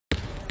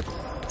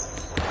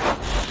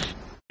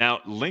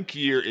link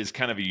year is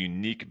kind of a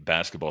unique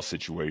basketball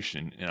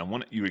situation, and I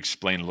want you to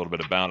explain a little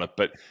bit about it.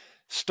 But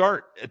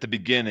start at the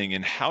beginning,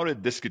 and how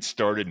did this get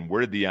started, and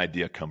where did the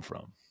idea come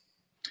from?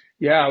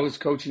 Yeah, I was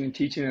coaching and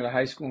teaching at a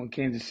high school in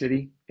Kansas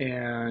City,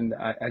 and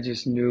I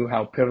just knew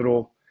how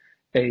pivotal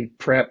a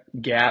prep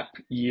gap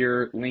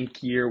year,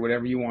 link year,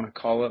 whatever you want to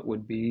call it,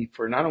 would be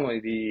for not only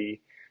the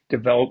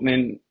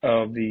development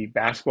of the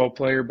basketball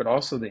player, but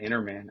also the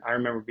inner man. I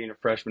remember being a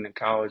freshman in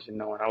college and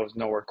knowing I was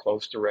nowhere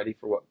close to ready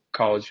for what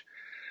college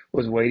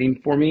was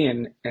waiting for me.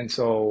 And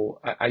so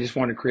I just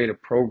wanted to create a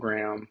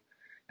program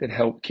that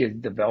helped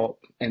kids develop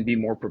and be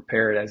more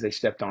prepared as they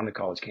stepped onto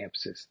college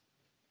campuses.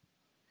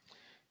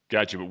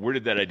 Gotcha. But where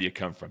did that idea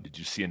come from? Did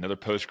you see another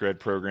post grad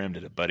program?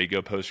 Did a buddy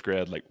go post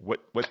grad? Like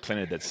what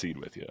planted that seed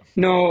with you?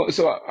 No,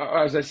 so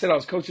as I said, I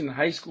was coaching in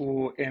high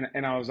school,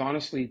 and I was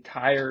honestly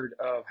tired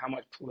of how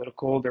much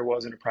political there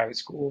was in a private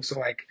school.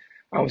 So like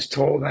I was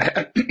told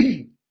I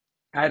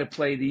had to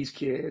play these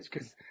kids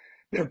because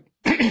they're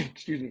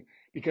excuse me,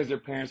 because their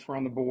parents were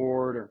on the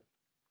board, or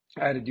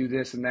I had to do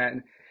this and that.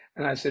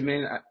 And I said,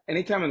 man,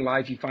 anytime in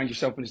life you find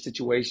yourself in a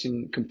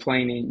situation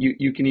complaining,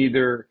 you can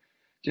either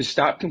just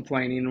stop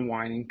complaining and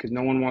whining because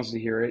no one wants to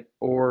hear it,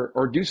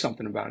 or do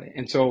something about it.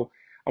 And so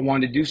I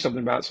wanted to do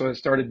something about it. So I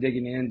started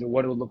digging into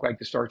what it would look like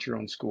to start your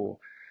own school.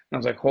 And I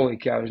was like, holy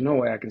cow, there's no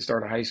way I can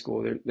start a high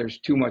school. There's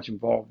too much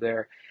involved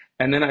there.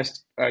 And then I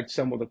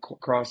stumbled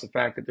across the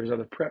fact that there's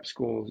other prep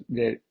schools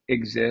that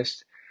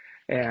exist.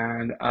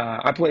 And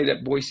I played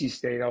at Boise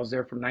State. I was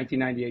there from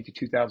 1998 to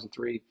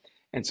 2003.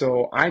 And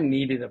so I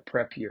needed a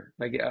prep year.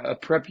 Like a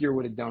prep year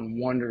would have done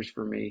wonders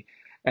for me.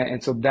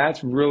 And so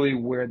that's really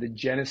where the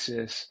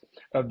genesis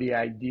of the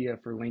idea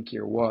for Link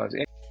Year was.